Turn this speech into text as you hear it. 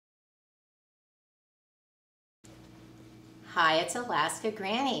Hi, it's Alaska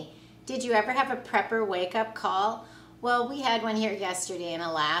Granny. Did you ever have a prepper wake-up call? Well, we had one here yesterday in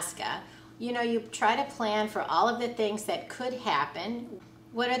Alaska. You know, you try to plan for all of the things that could happen.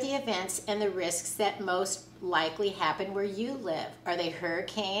 What are the events and the risks that most likely happen where you live? Are they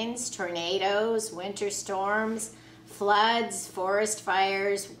hurricanes, tornadoes, winter storms, floods, forest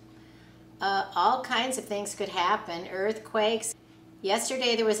fires? All kinds of things could happen, earthquakes.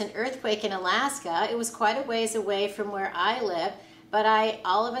 Yesterday there was an earthquake in Alaska. It was quite a ways away from where I live, but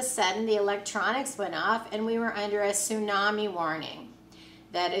all of a sudden the electronics went off and we were under a tsunami warning.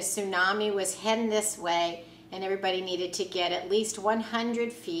 That a tsunami was heading this way and everybody needed to get at least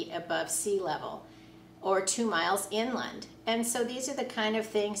 100 feet above sea level or 2 miles inland. And so these are the kind of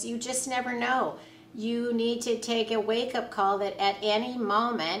things you just never know. You need to take a wake-up call that at any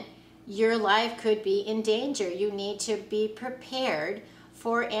moment your life could be in danger. You need to be prepared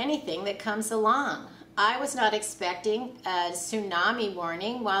for anything that comes along. I was not expecting a tsunami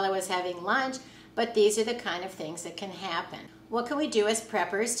warning while I was having lunch, but these are the kind of things that can happen. What can we do as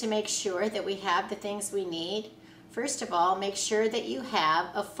preppers to make sure that we have the things we need? First of all, make sure that you have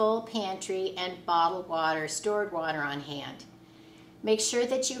a full pantry and bottled water, stored water on hand. Make sure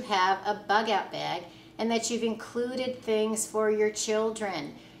that you have a bug-out bag and that you've included things for your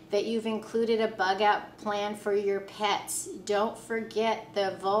children, that you've included a bug-out plan for your pets. Don't forget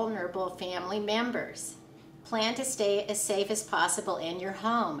the vulnerable family members. Plan to stay as safe as possible in your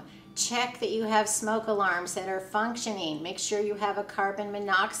home. Check that you have smoke alarms that are functioning. Make sure you have a carbon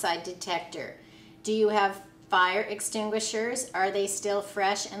monoxide detector. Do you have fire extinguishers? Are they still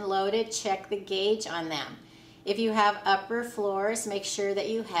fresh and loaded? Check the gauge on them. If you have upper floors, make sure that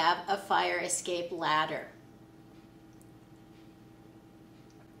you have a fire escape ladder.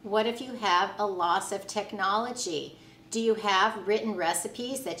 What if you have a loss of technology? Do you have written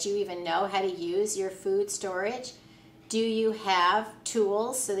recipes that you even know how to use your food storage? Do you have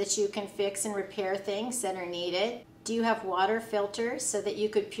tools so that you can fix and repair things that are needed? Do you have water filters so that you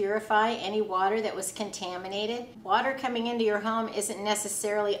could purify any water that was contaminated? Water coming into your home isn't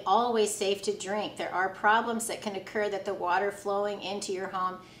necessarily always safe to drink. There are problems that can occur that the water flowing into your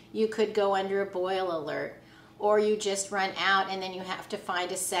home, you could go under a boil alert. Or you just run out and then you have to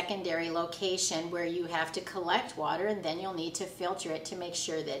find a secondary location where you have to collect water and then you'll need to filter it to make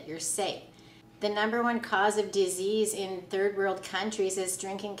sure that you're safe. The #1 cause of disease in third world countries is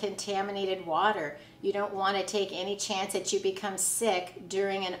drinking contaminated water. You don't want to take any chance that you become sick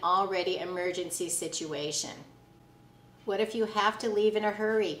during an already emergency situation. What if you have to leave in a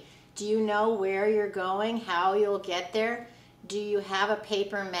hurry? Do you know where you're going, how you'll get there? Do you have a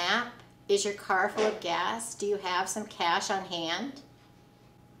paper map? Is your car full of gas? Do you have some cash on hand?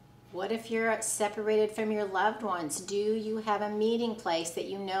 What if you're separated from your loved ones? Do you have a meeting place that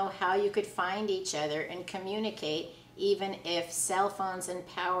you know how you could find each other and communicate even if cell phones and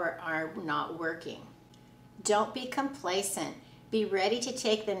power are not working? Don't be complacent. Be ready to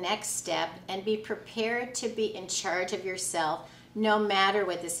take the next step and be prepared to be in charge of yourself no matter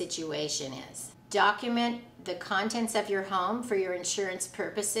what the situation is. Document the contents of your home for your insurance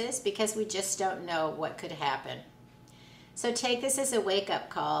purposes because we just don't know what could happen. So take this as a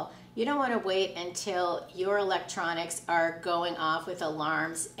wake-up call. You don't want to wait until your electronics are going off with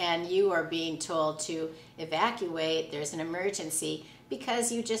alarms and you are being told to evacuate, there's an emergency,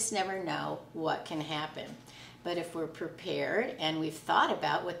 because you just never know what can happen. But if we're prepared and we've thought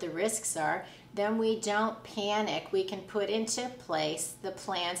about what the risks are, then we don't panic. We can put into place the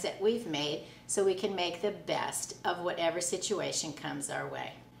plans that we've made so we can make the best of whatever situation comes our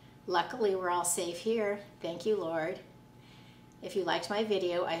way. Luckily, we're all safe here. Thank you, Lord. If you liked my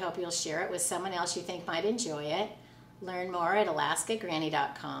video, I hope you'll share it with someone else you think might enjoy it. Learn more at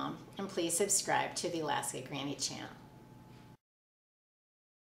alaskagranny.com and please subscribe to the Alaska Granny channel.